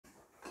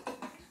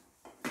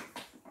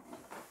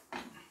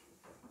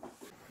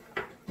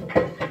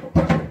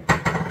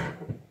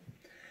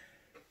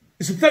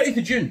It's the 30th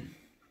of June.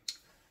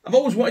 I've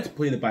always wanted to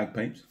play the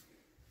bagpipes.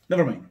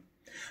 Never mind.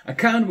 I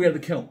can wear the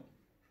kilt.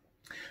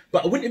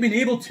 But I wouldn't have been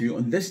able to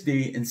on this day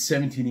in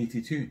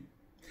 1782.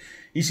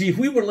 You see, if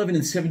we were living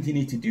in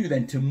 1782,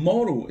 then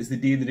tomorrow is the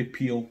day they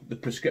repeal the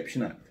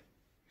Proscription Act.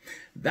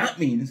 That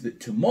means that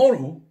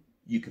tomorrow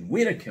you can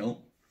wear a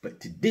kilt,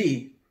 but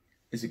today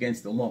is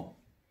against the law.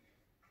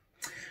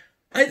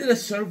 I did a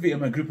survey on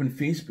my group on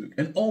Facebook,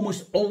 and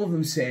almost all of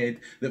them said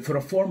that for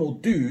a formal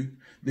do,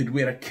 they'd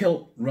wear a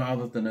kilt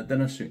rather than a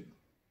dinner suit.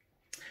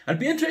 I'd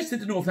be interested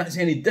to know if that's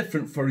any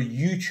different for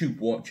YouTube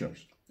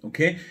watchers,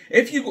 okay?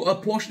 If you go to a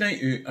posh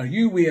night out, are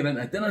you wearing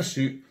a dinner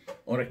suit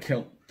or a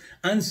kilt?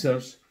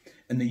 Answers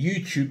in the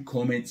YouTube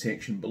comment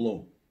section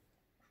below.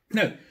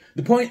 Now,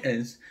 the point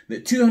is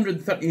that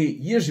 238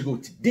 years ago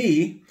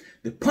today,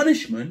 the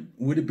punishment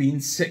would have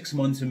been 6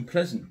 months in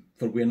prison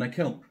for wearing a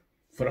kilt,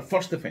 for a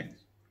first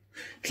offence.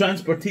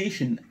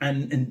 Transportation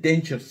and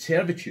indentured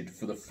servitude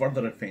for the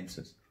further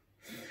offences.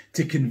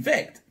 To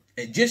convict,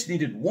 it just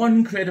needed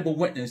one credible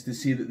witness to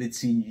say that they'd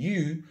seen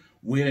you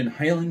wearing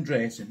Highland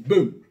dress and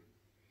boom.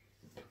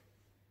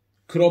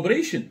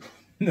 Corroboration.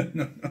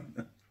 No.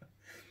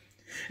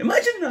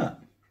 Imagine that.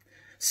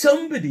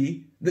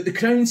 Somebody that the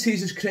Crown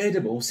says is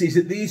credible says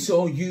that they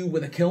saw you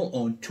with a kilt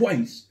on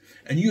twice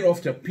and you're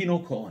off to a penal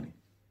colony.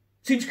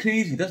 Seems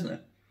crazy, doesn't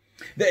it?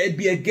 That it'd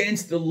be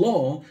against the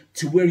law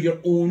to wear your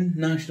own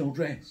national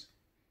dress.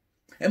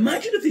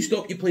 Imagine if they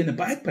stopped you playing the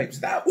bagpipes.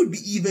 That would be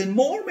even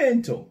more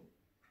mental.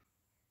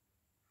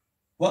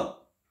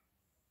 What?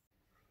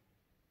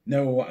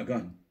 Now what a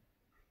gun.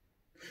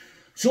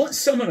 So let's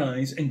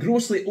summarise and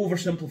grossly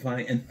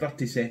oversimplify in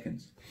 30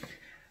 seconds.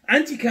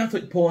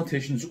 Anti-Catholic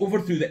politicians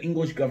overthrew the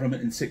English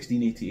government in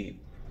 1688.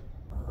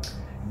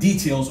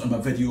 Details on my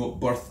video,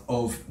 Birth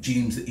of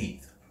James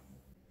VIII.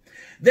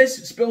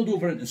 This spilled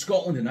over into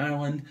Scotland and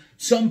Ireland.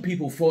 Some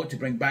people fought to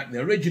bring back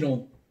the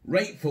original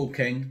rightful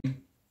king,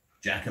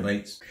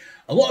 Jacobites.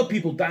 A lot of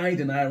people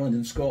died in Ireland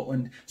and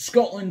Scotland.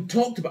 Scotland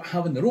talked about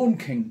having their own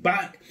king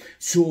back,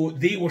 so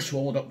they were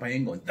swallowed up by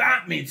England.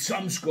 That made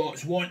some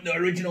Scots want the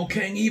original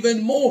king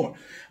even more.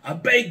 A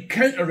big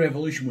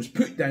counter-revolution was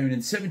put down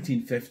in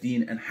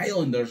 1715 and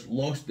Highlanders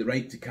lost the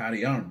right to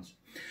carry arms.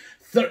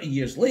 30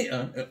 years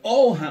later, it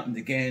all happened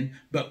again,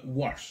 but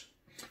worse.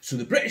 So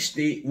the British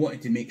state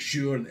wanted to make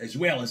sure that as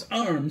well as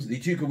arms, they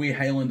took away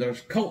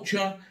Highlanders'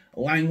 culture,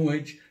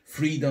 language,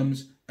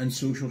 freedoms and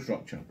social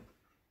structure.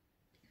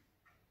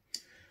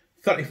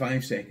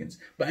 35 seconds.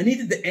 But I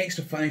needed the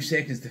extra 5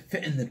 seconds to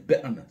fit in the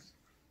bitterness.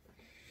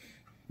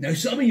 Now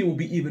some of you will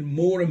be even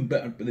more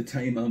embittered by the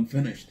time I'm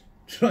finished.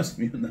 Trust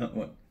me on that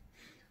one.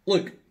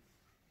 Look,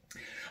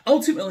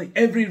 ultimately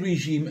every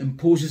regime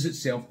imposes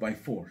itself by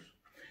force.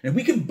 Now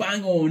we can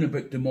bang on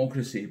about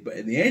democracy, but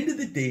at the end of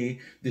the day,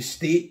 the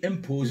state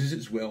imposes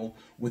its will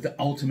with the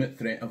ultimate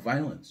threat of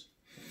violence.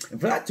 And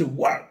for that to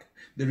work,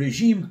 the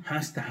regime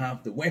has to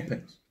have the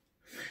weapons.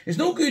 It's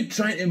no good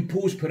trying to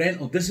impose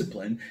parental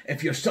discipline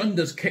if your son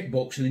does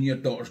kickboxing and your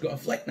daughter's got a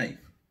flick knife.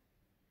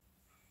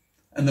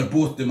 And they're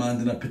both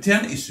demanding a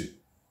paternity suit.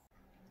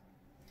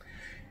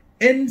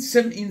 In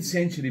 17th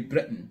century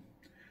Britain,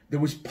 there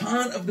was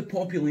part of the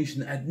population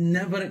that had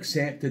never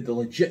accepted the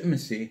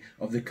legitimacy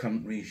of the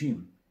current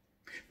regime.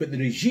 But the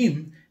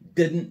regime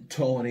didn't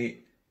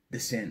tolerate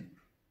dissent.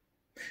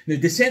 Now,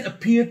 dissent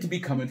appeared to be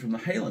coming from the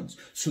Highlands,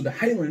 so the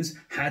Highlands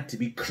had to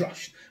be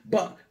crushed,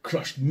 but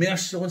crushed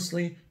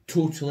mercilessly,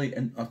 totally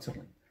and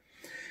utterly.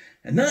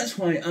 And that's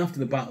why after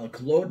the Battle of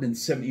Culloden in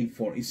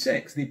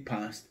 1746, they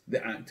passed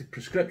the Act of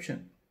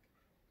Proscription.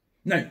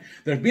 Now,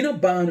 there had been a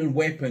ban on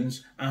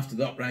weapons after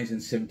the uprising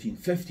in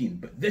 1715,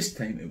 but this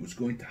time it was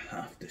going to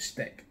have to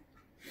stick.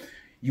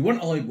 You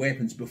weren't allowed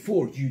weapons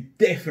before, you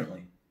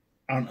definitely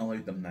aren't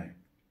allowed them now.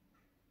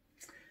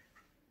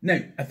 Now,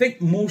 I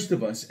think most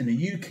of us in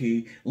the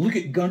UK look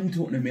at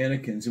gun-toting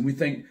Americans and we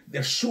think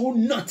they're so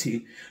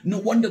nutty, no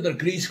wonder their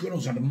grey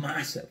squirrels are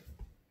massive.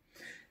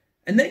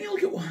 And then you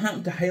look at what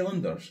happened to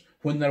Highlanders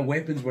when their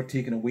weapons were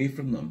taken away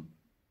from them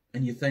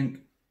and you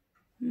think,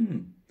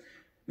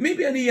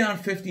 maybe an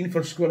AR-15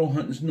 for squirrel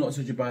hunting is not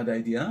such a bad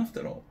idea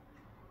after all.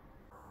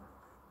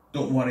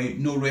 Don't worry,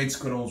 no red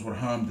squirrels were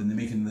harmed in the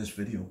making of this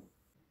video.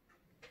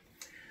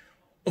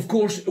 Of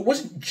course, it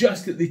wasn't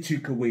just that they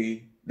took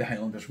away the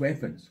Highlanders'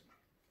 weapons.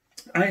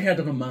 I heard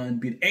of a man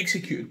being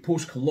executed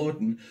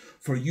post-Culloden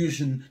for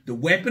using the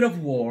weapon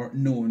of war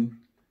known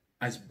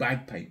as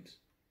bagpipes.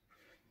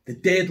 The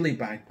deadly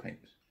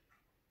bagpipes.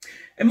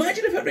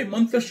 Imagine if every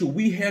month or so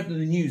we heard in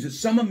the news that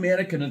some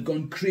American had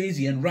gone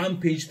crazy and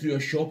rampaged through a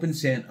shopping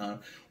centre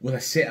with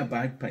a set of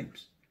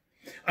bagpipes.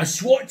 A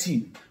SWAT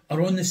team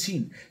are on the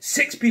scene.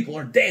 6 people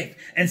are dead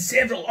and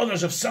several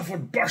others have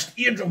suffered burst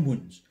eardrum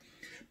wounds.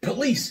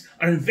 Police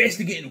are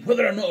investigating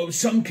whether or not it was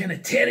some kind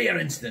of terrier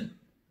incident.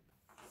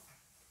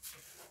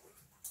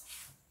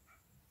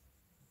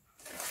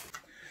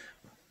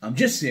 I'm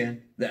just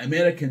saying that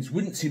Americans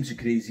wouldn't seem so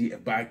crazy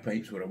if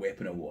bagpipes were a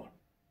weapon of war.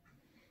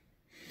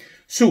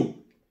 So,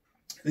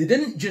 they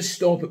didn't just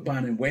stop at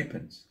banning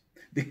weapons.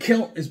 The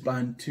kilt is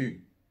banned too.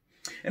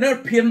 In our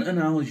parent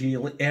analogy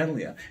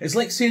earlier, it's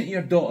like saying to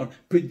your daughter,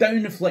 put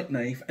down the flick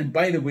knife, and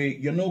by the way,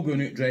 you're not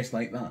going out dressed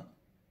like that.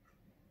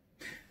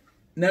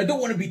 Now, I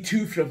don't want to be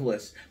too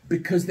frivolous,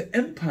 because the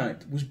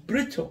impact was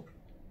brutal.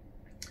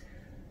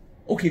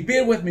 Okay,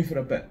 bear with me for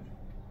a bit.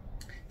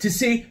 To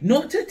say,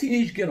 not to a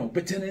teenage girl,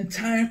 but to an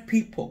entire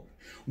people,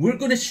 we're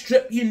going to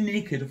strip you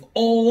naked of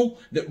all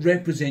that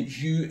represents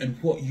you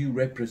and what you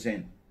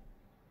represent.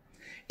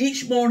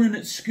 Each morning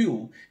at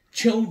school,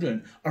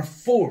 children are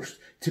forced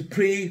to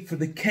pray for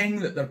the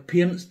king that their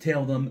parents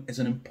tell them is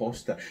an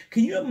imposter.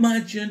 Can you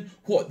imagine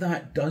what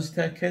that does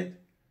to a kid?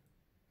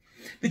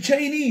 The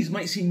Chinese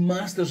might seem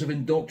masters of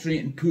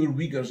indoctrinating poor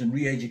Uyghurs in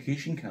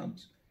re-education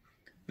camps,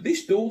 but they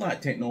stole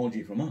that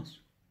technology from us.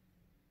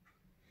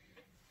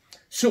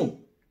 So,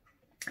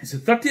 it's the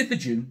 30th of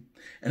June,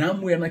 and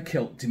I'm wearing a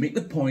kilt to make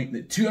the point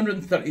that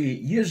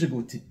 238 years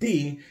ago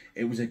today,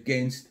 it was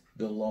against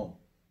the law.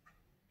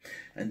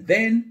 And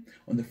then,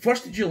 on the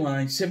 1st of July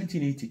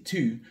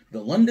 1782,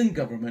 the London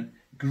government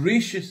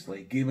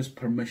graciously gave us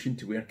permission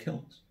to wear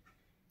kilts.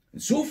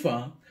 And so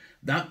far,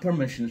 that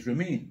permission has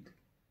remained.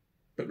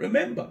 But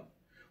remember,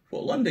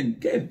 what London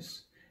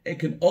gives, it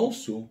can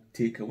also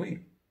take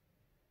away.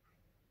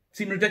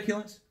 Seem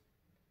ridiculous?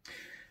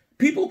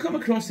 People come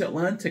across the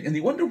Atlantic and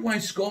they wonder why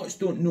Scots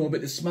don't know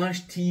about the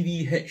smash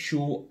TV hit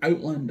show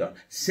Outlander,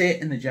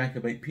 set in the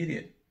Jacobite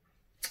period.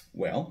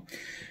 Well,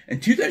 in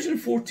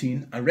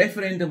 2014, a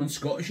referendum on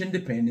Scottish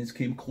independence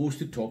came close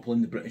to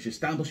toppling the British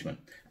establishment,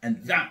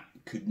 and that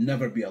could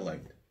never be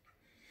allowed.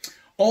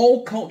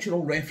 All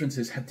cultural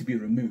references had to be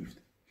removed.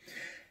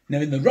 Now,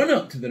 in the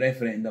run-up to the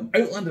referendum,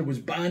 Outlander was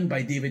banned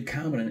by David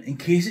Cameron in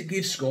case it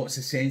gave Scots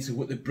a sense of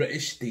what the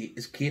British state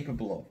is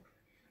capable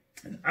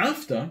of. And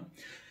after,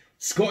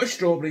 Scottish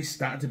strawberries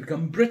started to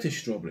become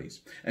British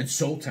strawberries, and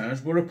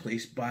saltires were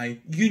replaced by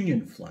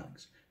Union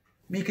flags,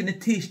 making the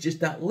taste just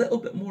that little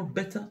bit more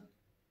bitter.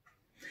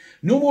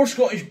 No more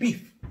Scottish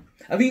beef.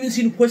 I've even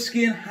seen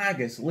whisky and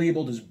haggis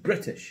labelled as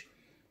British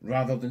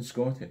rather than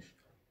Scottish.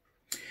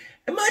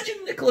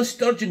 Imagine Nicola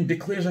Sturgeon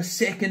declares a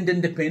second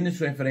independence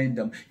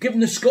referendum, giving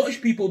the Scottish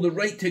people the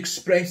right to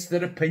express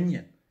their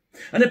opinion.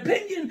 An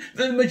opinion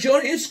that the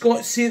majority of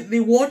Scots say that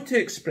they want to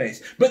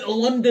express, but the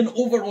London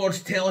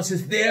overlords tell us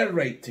is their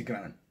right to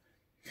grant.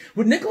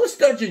 When Nicola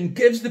Sturgeon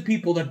gives the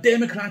people their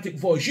democratic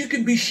voice, you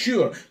can be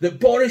sure that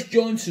Boris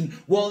Johnson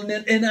will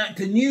enact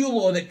a new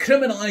law that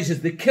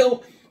criminalises the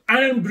kilt,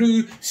 iron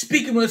brew,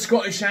 speaking with a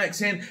Scottish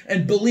accent,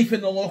 and belief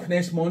in the Loch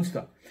Ness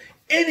Monster.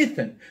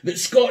 Anything that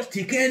Scots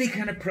take any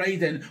kind of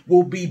pride in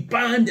will be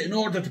banned in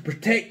order to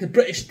protect the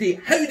British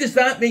state. How does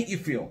that make you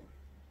feel?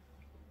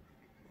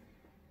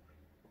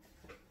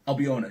 I'll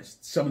be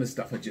honest, some of the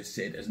stuff I just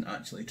said isn't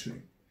actually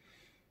true.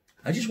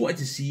 I just wanted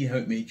to see how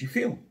it made you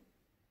feel.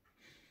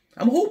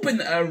 I'm hoping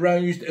that I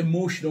aroused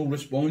emotional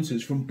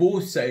responses from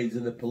both sides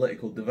of the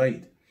political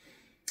divide.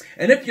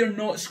 And if you're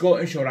not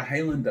Scottish or a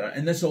Highlander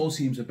and this all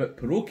seems a bit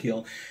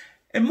parochial,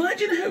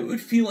 imagine how it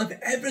would feel if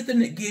everything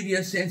that gave you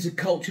a sense of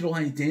cultural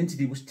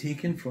identity was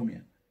taken from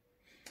you.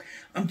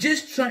 I'm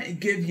just trying to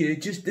give you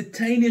just the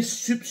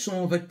tiniest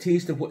soupçon of a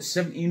taste of what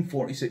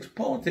 1746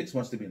 politics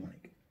must have been like.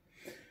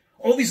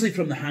 Obviously,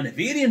 from the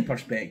Hanoverian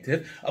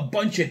perspective, a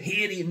bunch of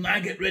hairy,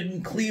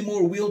 maggot-ridden,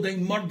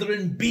 claymore-wielding,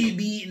 murdering,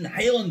 baby-eating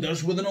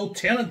Highlanders with an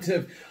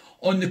alternative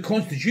on the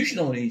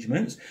constitutional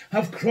arrangements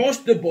have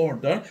crossed the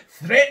border,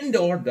 threatened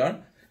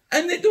order,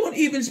 and they don't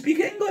even speak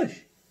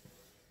English.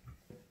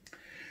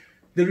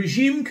 The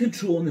regime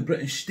controlling the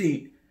British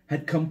state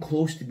had come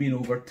close to being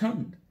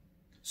overturned,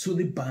 so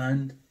they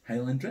banned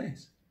Highland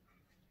dress.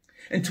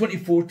 In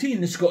 2014,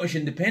 the Scottish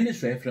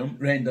independence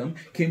referendum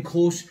came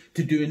close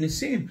to doing the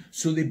same,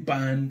 so they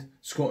banned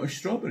Scottish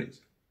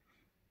strawberries.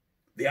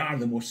 They are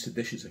the most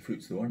seditious of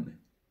fruits, though, aren't they?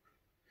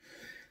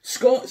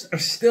 Scots are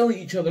still at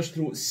each other's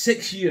throats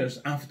 6 years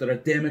after a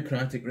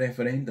democratic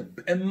referendum.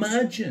 But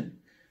imagine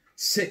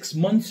 6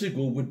 months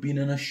ago we'd been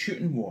in a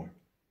shooting war.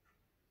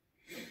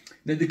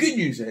 Now, the good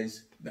news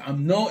is that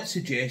I'm not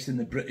suggesting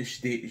the British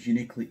state is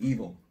uniquely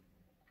evil.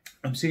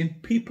 I'm saying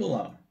people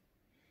are.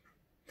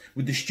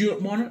 Would the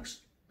Stuart monarchs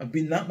have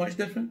been that much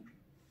different?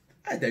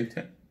 I doubt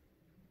it.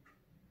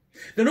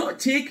 They're not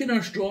taking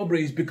our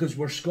strawberries because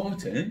we're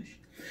Scottish.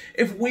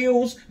 If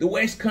Wales, the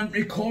West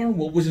Country,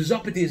 Cornwall was as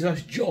uppity as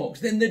us jocks,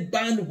 then they'd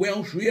ban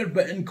Welsh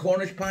rarebit and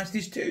Cornish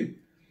pasties too.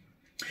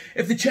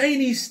 If the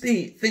Chinese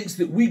state thinks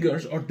that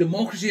Uyghurs or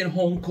democracy in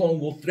Hong Kong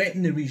will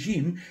threaten the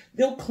regime,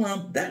 they'll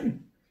clamp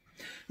down.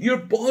 Your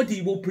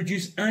body will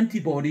produce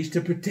antibodies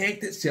to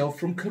protect itself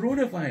from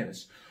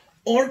coronavirus.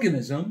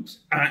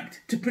 Organisms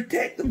act to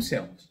protect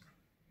themselves.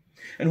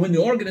 And when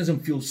the organism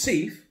feels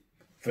safe,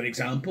 for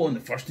example, on the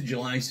 1st of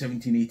July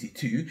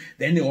 1782,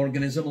 then the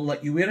organism will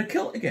let you wear a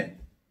kilt again.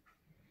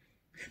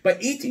 By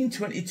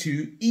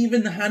 1822,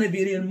 even the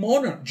Hanoverian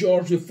monarch,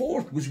 George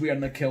IV, was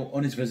wearing a kilt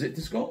on his visit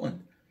to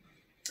Scotland.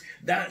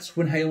 That's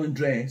when Highland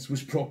dress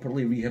was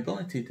properly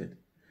rehabilitated,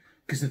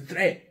 because the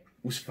threat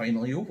was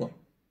finally over.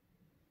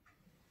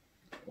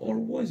 Or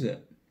was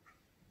it?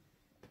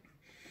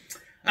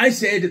 I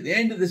said at the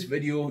end of this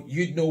video,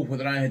 you'd know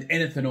whether I had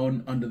anything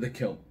on under the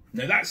kilt.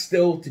 Now that's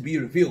still to be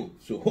revealed,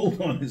 so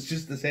hold on, it's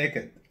just a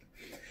second.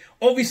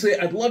 Obviously,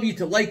 I'd love you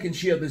to like and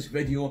share this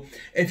video.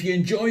 If you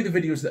enjoy the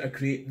videos that I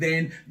create,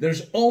 then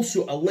there's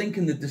also a link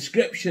in the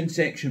description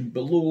section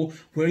below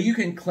where you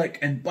can click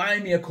and buy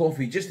me a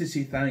coffee just to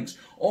say thanks,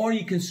 or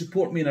you can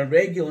support me on a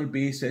regular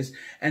basis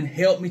and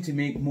help me to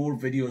make more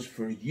videos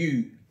for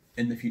you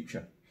in the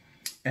future.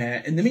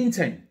 In the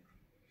meantime,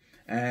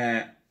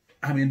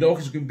 Hammy and Doc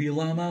is going to be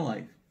alive my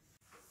life.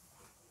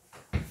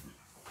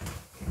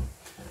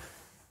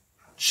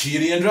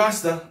 Cheery and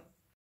Rasta.